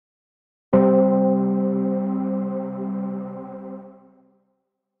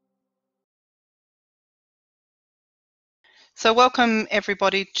So welcome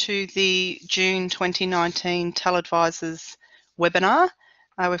everybody to the June 2019 TELedvisors webinar.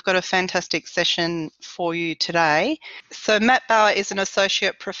 We've got a fantastic session for you today. So Matt Bauer is an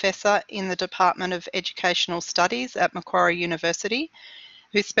Associate Professor in the Department of Educational Studies at Macquarie University,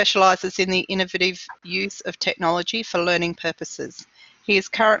 who specialises in the innovative use of technology for learning purposes. He is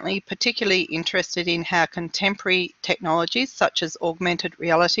currently particularly interested in how contemporary technologies such as augmented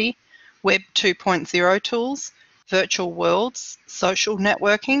reality, Web 2.0 tools, virtual worlds, social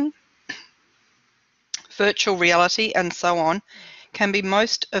networking, virtual reality, and so on, can be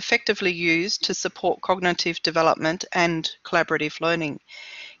most effectively used to support cognitive development and collaborative learning.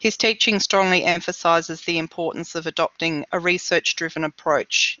 His teaching strongly emphasises the importance of adopting a research-driven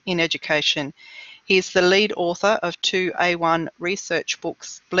approach in education. He is the lead author of two A1 research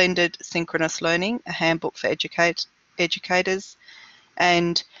books, Blended Synchronous Learning, a handbook for educators,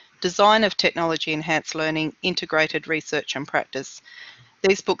 and Design of Technology Enhanced Learning, Integrated Research and Practice.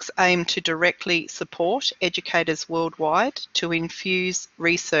 These books aim to directly support educators worldwide to infuse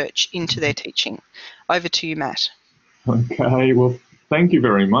research into their teaching. Over to you, Matt. Okay, well, thank you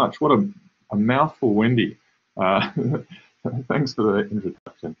very much. What a mouthful, Wendy. Thanks for the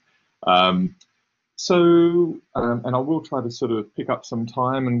introduction. And I will try to sort of pick up some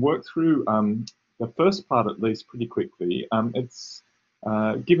time and work through the first part at least pretty quickly. It's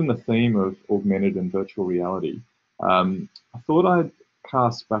given the theme of augmented and virtual reality, I thought I'd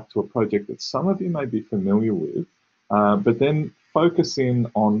cast back to a project that some of you may be familiar with, but then focus in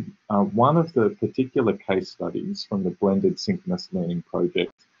on one of the particular case studies from the Blended Synchronous Learning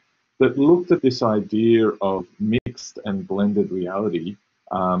project that looked at this idea of mixed and blended reality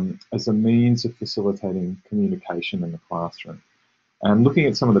as a means of facilitating communication in the classroom, and looking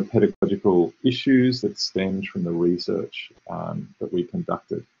at some of the pedagogical issues that stemmed from the research that we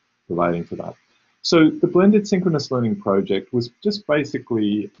conducted relating to that. So the Blended Synchronous Learning project was just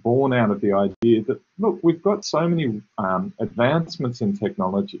basically born out of the idea that, look, we've got so many advancements in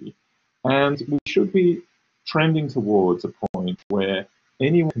technology, and we should be trending towards a point where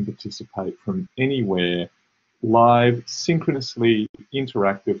anyone can participate from anywhere, live, synchronously,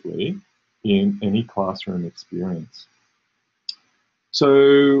 interactively in any classroom experience.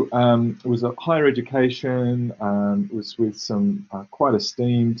 So it was a higher education, it was with some quite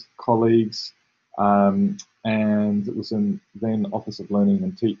esteemed colleagues, and it was in then Office of Learning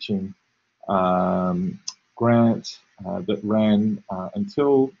and Teaching grant that ran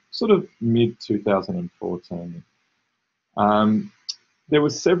until sort of mid-2014. There were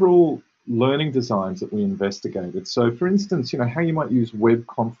several learning designs that we investigated. So for instance, how you might use web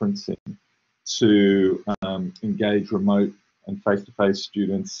conferencing to engage remote and face-to-face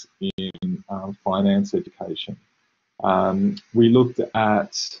students in finance education. We looked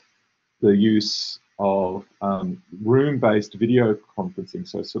at the use of room-based video conferencing,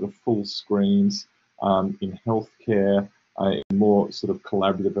 so sort of full screens in healthcare, in more sort of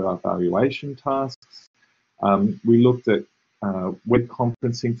collaborative evaluation tasks. We looked at web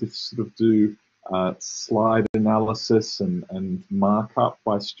conferencing to sort of do slide analysis and markup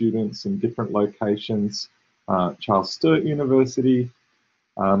by students in different locations. Charles Sturt University,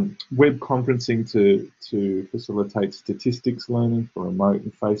 web conferencing to facilitate statistics learning for remote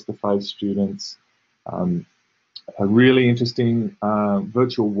and face-to-face students. A really interesting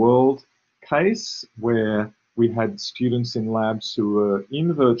virtual world case where we had students in labs who were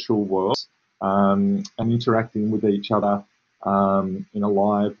in virtual worlds and interacting with each other in a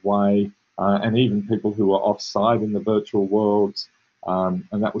live way, and even people who were off-site in the virtual worlds.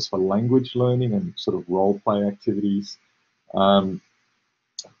 And that was for language learning and sort of role play activities. And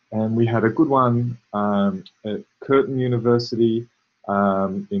we had a good one at Curtin University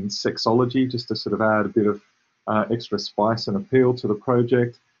in sexology, just to sort of add a bit of extra spice and appeal to the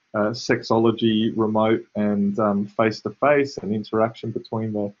project. Sexology, remote and face-to-face, and interaction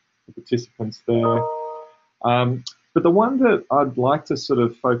between the participants there. But the one that I'd like to sort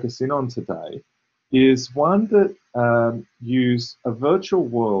of focus in on today is one that used a virtual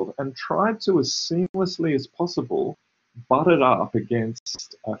world and tried to, as seamlessly as possible, butt it up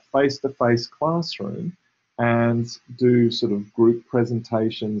against a face-to-face classroom and do sort of group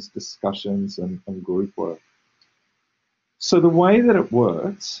presentations, discussions, and group work. So the way that it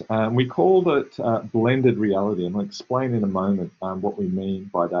works, we called it blended reality, and I'll explain in a moment what we mean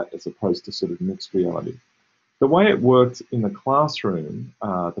by that as opposed to sort of mixed reality. The way it worked in the classroom,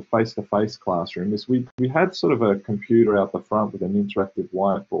 the face-to-face classroom, is we had sort of a computer out the front with an interactive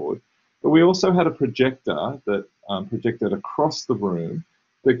whiteboard, but we also had a projector that projected across the room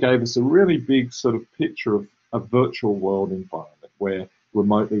that gave us a really big sort of picture of a virtual world environment where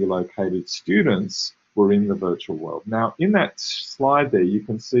remotely located students were in the virtual world. Now, in that slide there, you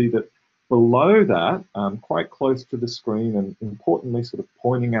can see that below that, quite close to the screen and importantly sort of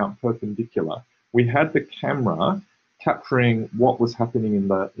pointing out perpendicular, we had the camera capturing what was happening in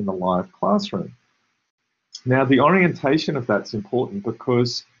the live classroom. Now, the orientation of that's important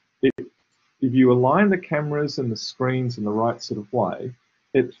because if you align the cameras and the screens in the right sort of way,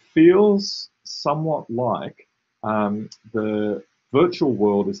 it feels somewhat like the virtual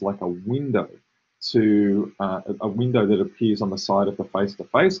world is like a window to a window that appears on the side of the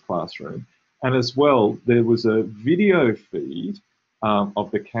face-to-face classroom. And as well, there was a video feed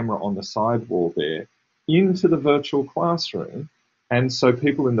of the camera on the side wall there into the virtual classroom. And so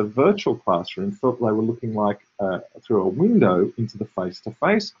people in the virtual classroom felt they were looking like through a window into the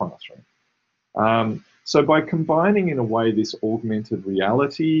face-to-face classroom. So by combining in a way this augmented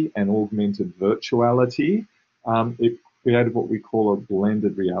reality and augmented virtuality, it created what we call a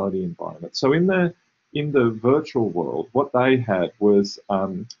blended reality environment. So in the virtual world, what they had was,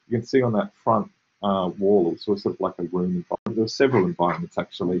 you can see on that front wall, it was sort of like a room environment. There were several environments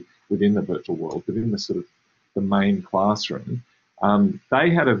actually within the virtual world, but in the sort of the main classroom, they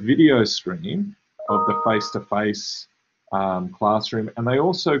had a video stream of the face-to-face classroom, and they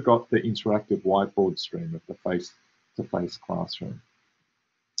also got the interactive whiteboard stream of the face-to-face classroom.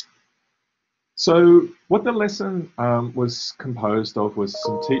 So what the lesson was composed of was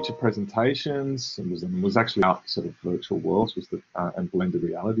some teacher presentations, and was actually about sort of virtual worlds and blended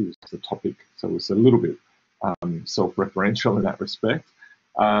reality was the topic, so it was a little bit self-referential in that respect.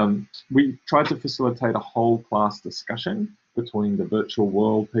 We tried to facilitate a whole class discussion between the virtual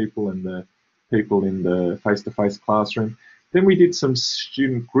world people and the people in the face-to-face classroom. Then we did some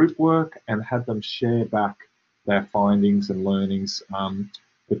student group work and had them share back their findings and learnings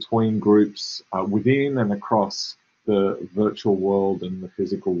between groups within and across the virtual world and the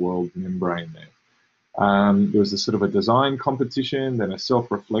physical world membrane there. There was a sort of a design competition, then a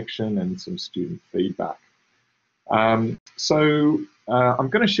self-reflection and some student feedback. So I'm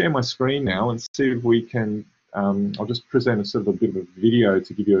going to share my screen now and see if we can, I'll just present a sort of a bit of a video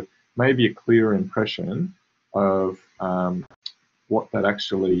to give you maybe a clearer impression of what that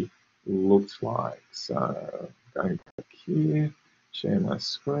actually looks like. So going back here, share my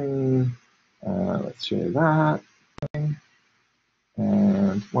screen, let's share that.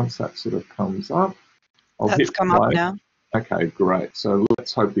 And once that sort of comes up, I'll hit play. That's come up now. Okay, great. So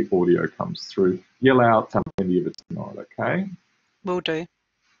let's hope the audio comes through. Yell out, tell me if it's not, okay? Will do.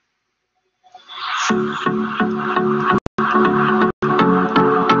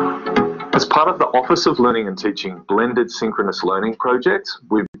 As part of the Office of Learning and Teaching Blended Synchronous Learning project,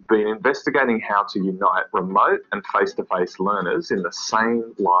 we've been investigating how to unite remote and face-to-face learners in the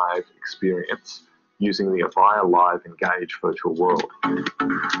same live experience using the ARVR Live Engage virtual world.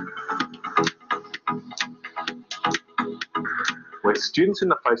 Where students in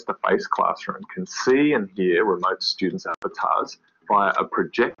the face-to-face classroom can see and hear remote students' avatars via a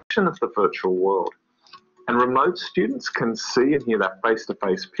projection of the virtual world. And remote students can see and hear their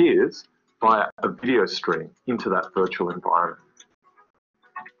face-to-face peers via a video stream into that virtual environment.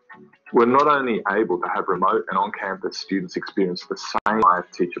 We're not only able to have remote and on-campus students experience the same live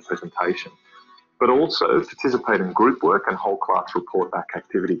teacher presentation, but also participate in group work and whole class report back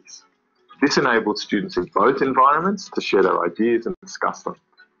activities. This enabled students in both environments to share their ideas and discuss them,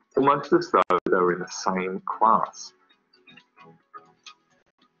 almost as though they were in the same class.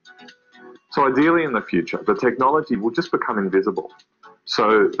 So ideally in the future, the technology will just become invisible,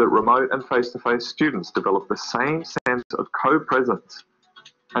 so that remote and face-to-face students develop the same sense of co-presence.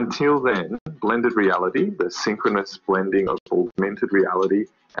 Until then, blended reality, the synchronous blending of augmented reality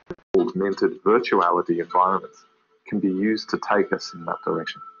and augmented virtuality environments, can be used to take us in that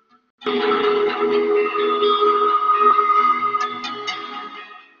direction.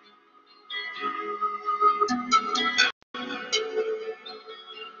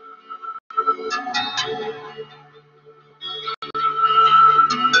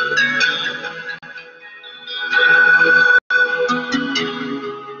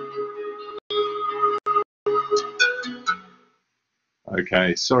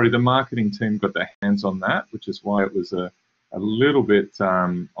 Okay, sorry, the marketing team got their hands on that, which is why it was a little bit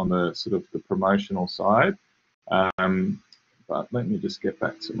on the sort of the promotional side. But let me just get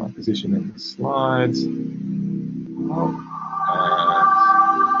back to my position in the slides.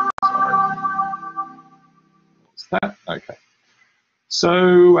 What's that? Okay.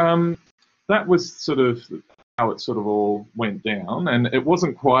 So that was sort of how it sort of all went down, and it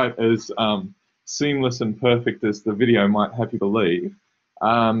wasn't quite as seamless and perfect as the video might have you believe.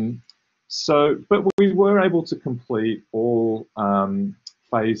 But we were able to complete all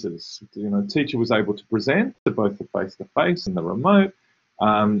phases. The teacher was able to present to both the face-to-face and the remote.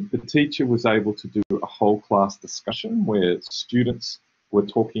 The teacher was able to do a whole class discussion where students were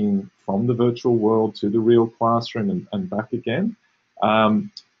talking from the virtual world to the real classroom and back again.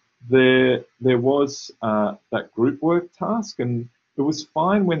 There was that group work task, and it was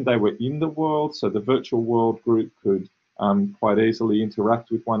fine when they were in the world, so the virtual world group could quite easily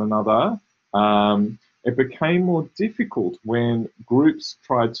interact with one another. It became more difficult when groups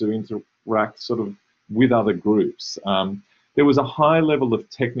tried to interact sort of with other groups. There was a high level of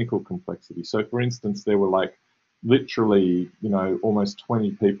technical complexity. So, for instance, there were like literally, almost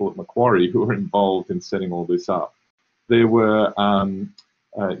 20 people at Macquarie who were involved in setting all this up. There were,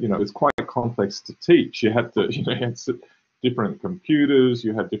 it was quite complex to teach. You had to, you had different computers,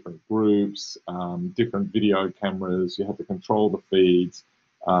 you had different groups, different video cameras, you had to control the feeds,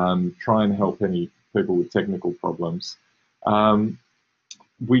 try and help any people with technical problems.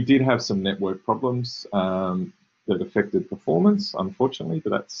 We did have some network problems that affected performance, unfortunately, but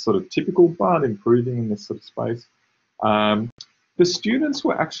that's sort of typical, but improving in this sort of space. The students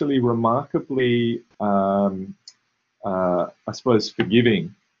were actually remarkably, I suppose,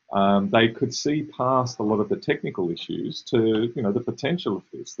 forgiving. They could see past a lot of the technical issues to, the potential of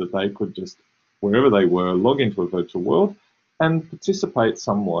this, that they could just, wherever they were, log into a virtual world and participate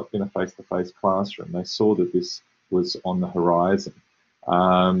somewhat in a face-to-face classroom. They saw that this was on the horizon.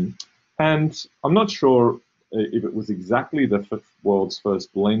 And I'm not sure if it was exactly the world's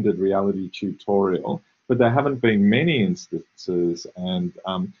first blended reality tutorial, but there haven't been many instances, and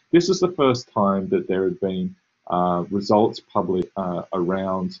this is the first time that there had been results published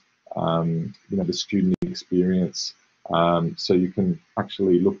around the student experience. So you can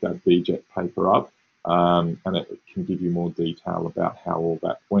actually look that BJET paper up, and it can give you more detail about how all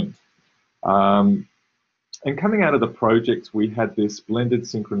that went. And coming out of the project, we had this blended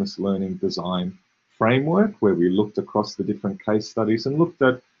synchronous learning design framework where we looked across the different case studies and looked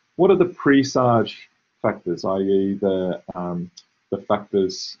at what are the presage factors, i.e. the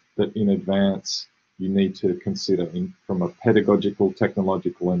factors that in advance you need to consider from a pedagogical,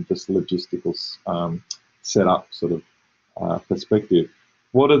 technological, and just logistical setup sort of perspective.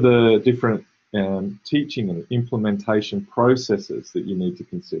 What are the different teaching and implementation processes that you need to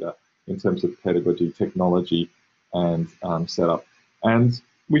consider in terms of pedagogy, technology, and setup? And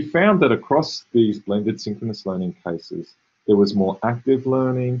we found that across these blended synchronous learning cases, there was more active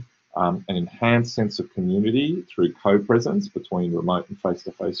learning, an enhanced sense of community through co-presence between remote and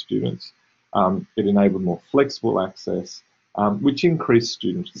face-to-face students. It enabled more flexible access, which increased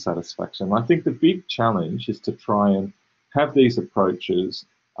student satisfaction. I think the big challenge is to try and have these approaches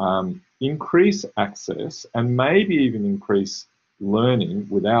increase access and maybe even increase learning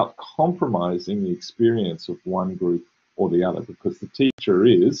without compromising the experience of one group or the other, because the teacher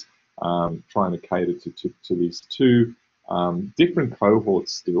is trying to cater to these two different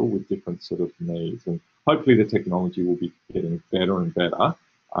cohorts still with different sort of needs. And hopefully the technology will be getting better and better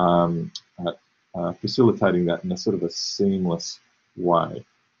at facilitating that in a sort of a seamless way.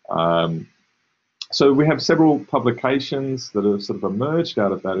 So we have several publications that have sort of emerged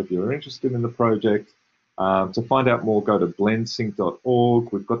out of that. If you're interested in the project, to find out more, go to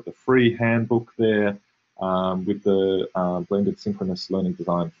blendsync.org. We've got the free handbook there with the blended synchronous learning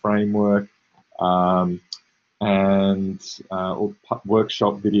design framework, and all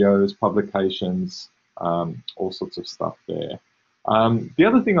workshop videos, publications, all sorts of stuff there. The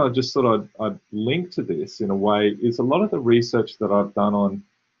other thing I just thought I'd link to this in a way is a lot of the research that I've done on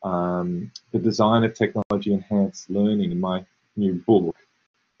the design of technology enhanced learning in my new book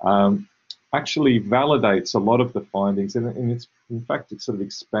actually validates a lot of the findings, and it's, in fact, it sort of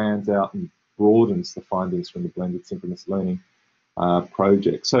expands out and broadens the findings from the blended synchronous learning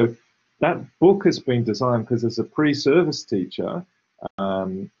project. So that book has been designed because as a pre-service teacher,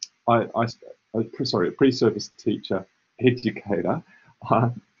 a pre-service teacher educator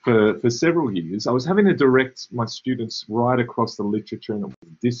for several years, I was having to direct my students right across the literature, and it was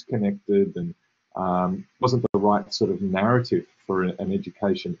disconnected and wasn't the right sort of narrative for an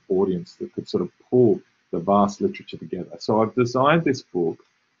education audience that could sort of pull the vast literature together. So I've designed this book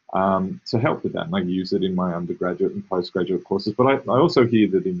to help with that, and I use it in my undergraduate and postgraduate courses. But I also hear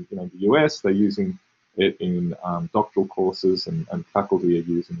that in the US they're using it in doctoral courses, and faculty are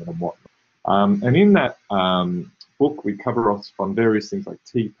using it and whatnot. And in that book, we cover off on various things like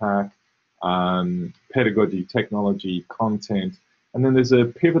TPAC, pedagogy, technology, content, and then there's a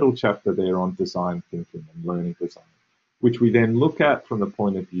pivotal chapter there on design thinking and learning design, which we then look at from the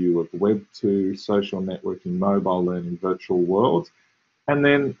point of view of Web 2, social networking, mobile learning, virtual worlds. And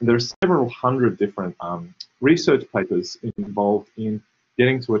then there are several hundred different research papers involved in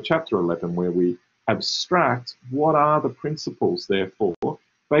getting to a chapter 11 where we abstract what are the principles, therefore,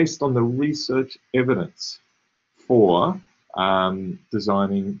 based on the research evidence for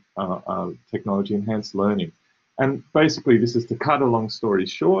designing technology-enhanced learning. And basically, this is to cut a long story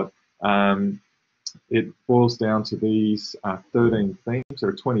short. It boils down to these 13 themes. There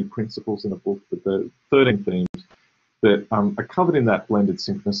are 20 principles in the book, but the 13 themes that are covered in that blended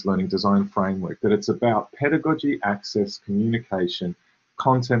synchronous learning design framework, that it's about pedagogy, access, communication,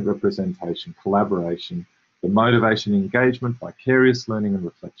 content representation, collaboration, the motivation, engagement, vicarious learning and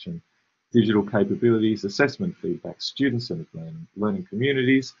reflection, digital capabilities, assessment feedback, student-centered learning, learning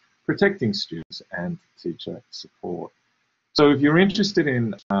communities, protecting students, and teacher support. So if you're interested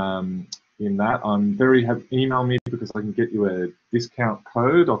in that, I'm very happy. Email me because I can get you a discount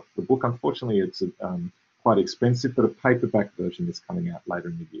code off the book. Unfortunately, it's quite expensive, but a paperback version is coming out later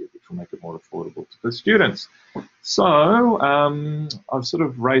in the year, which will make it more affordable to the students. So I've sort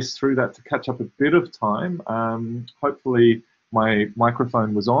of raced through that to catch up a bit of time. Hopefully my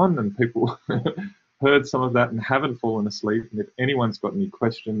microphone was on and people heard some of that and haven't fallen asleep. And if anyone's got any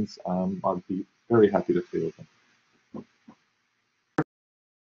questions, I'd be very happy to field them.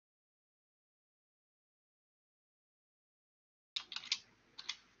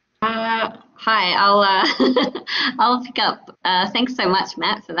 Hi, I'll pick up. Thanks so much,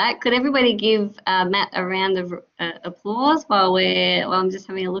 Matt, for that. Could everybody give Matt a round of applause while I'm just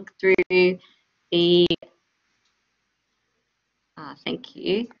having a look through the. Thank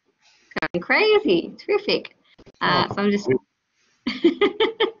you. Going crazy, terrific. So I'm just.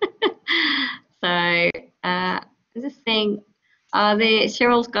 I'm just saying.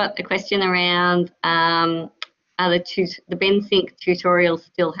 Cheryl's got a question around. Are the BenSync tutorials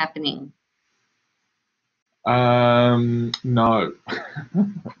still happening? No,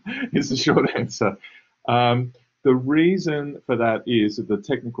 is the short answer. The reason for that is the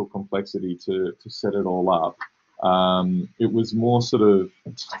technical complexity to set it all up. It was more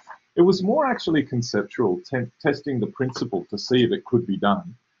actually conceptual, testing the principle to see if it could be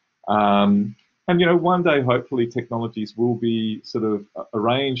done. And you know, one day hopefully technologies will be sort of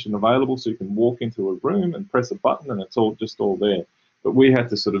arranged and available so you can walk into a room and press a button and it's all there. But we had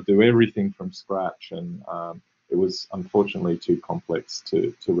to sort of do everything from scratch, and it was unfortunately too complex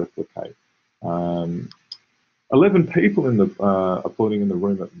to replicate. 11 people in the applauding in the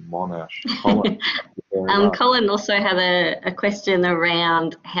room at Monash. Colin, Colin also had a question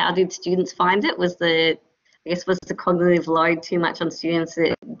around how did students find it? Was the cognitive load too much on students?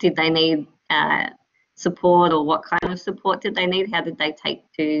 Did they need support, or what kind of support did they need? How did they take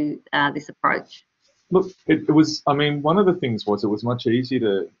to this approach? Look, it was, I mean, one of the things was it was much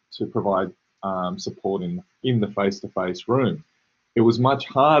easier to provide support in the face-to-face room. It was much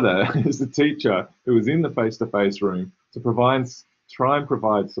harder as a teacher who was in the face-to-face room to try and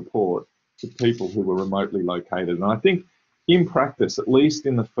provide support to people who were remotely located. And I think in practice, at least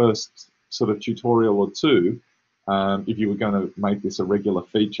in the first sort of tutorial or two, if you were going to make this a regular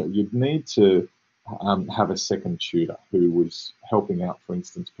feature, you'd need to have a second tutor who was helping out, for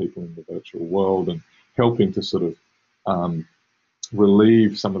instance, people in the virtual world and helping to sort of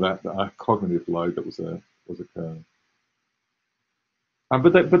relieve some of that cognitive load that was occurring.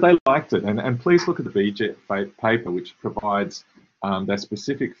 But they liked it, and please look at the BJ paper, which provides that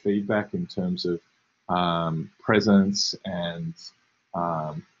specific feedback in terms of presence and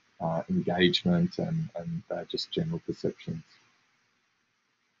engagement and just general perceptions.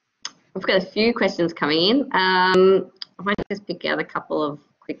 We've got a few questions coming in. I might just pick out a couple of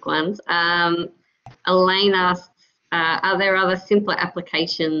quick ones. Elaine asks, are there other simpler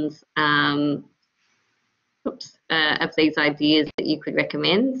applications of these ideas that you could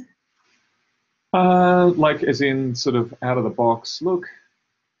recommend? Like as in sort of out of the box. Look,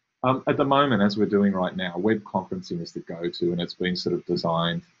 at the moment, as we're doing right now, web conferencing is the go-to, and it's been sort of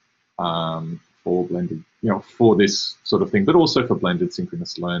designed for blended, for this sort of thing, but also for blended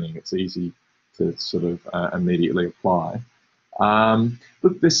synchronous learning. It's easy to sort of immediately apply.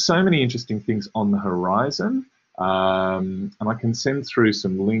 Look, there's so many interesting things on the horizon, and I can send through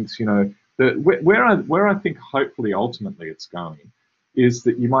some links. Where I think hopefully ultimately it's going is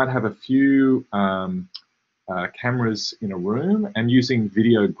that you might have a few cameras in a room, and using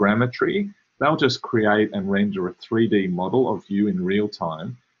videogrammetry, they'll just create and render a 3D model of you in real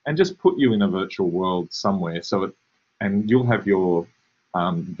time and just put you in a virtual world somewhere. And you'll have your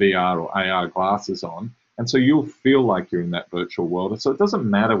VR or AR glasses on, and so you'll feel like you're in that virtual world. And so it doesn't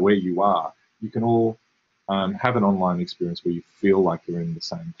matter where you are. You can all have an online experience where you feel like you're in the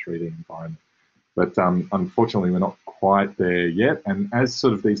same 3D environment. But unfortunately, we're not quite there yet. And as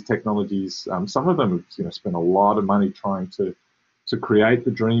sort of these technologies, some of them have spent a lot of money trying to create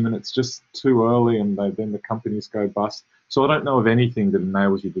the dream, and it's just too early, and then the companies go bust. So I don't know of anything that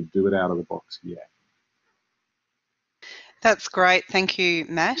enables you to do it out of the box yet. That's great. Thank you,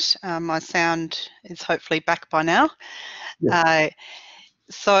 Matt. My sound is hopefully back by now. Yeah.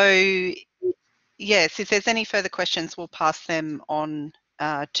 So, yes, if there's any further questions, we'll pass them on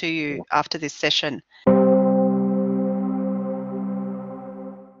to you after this session.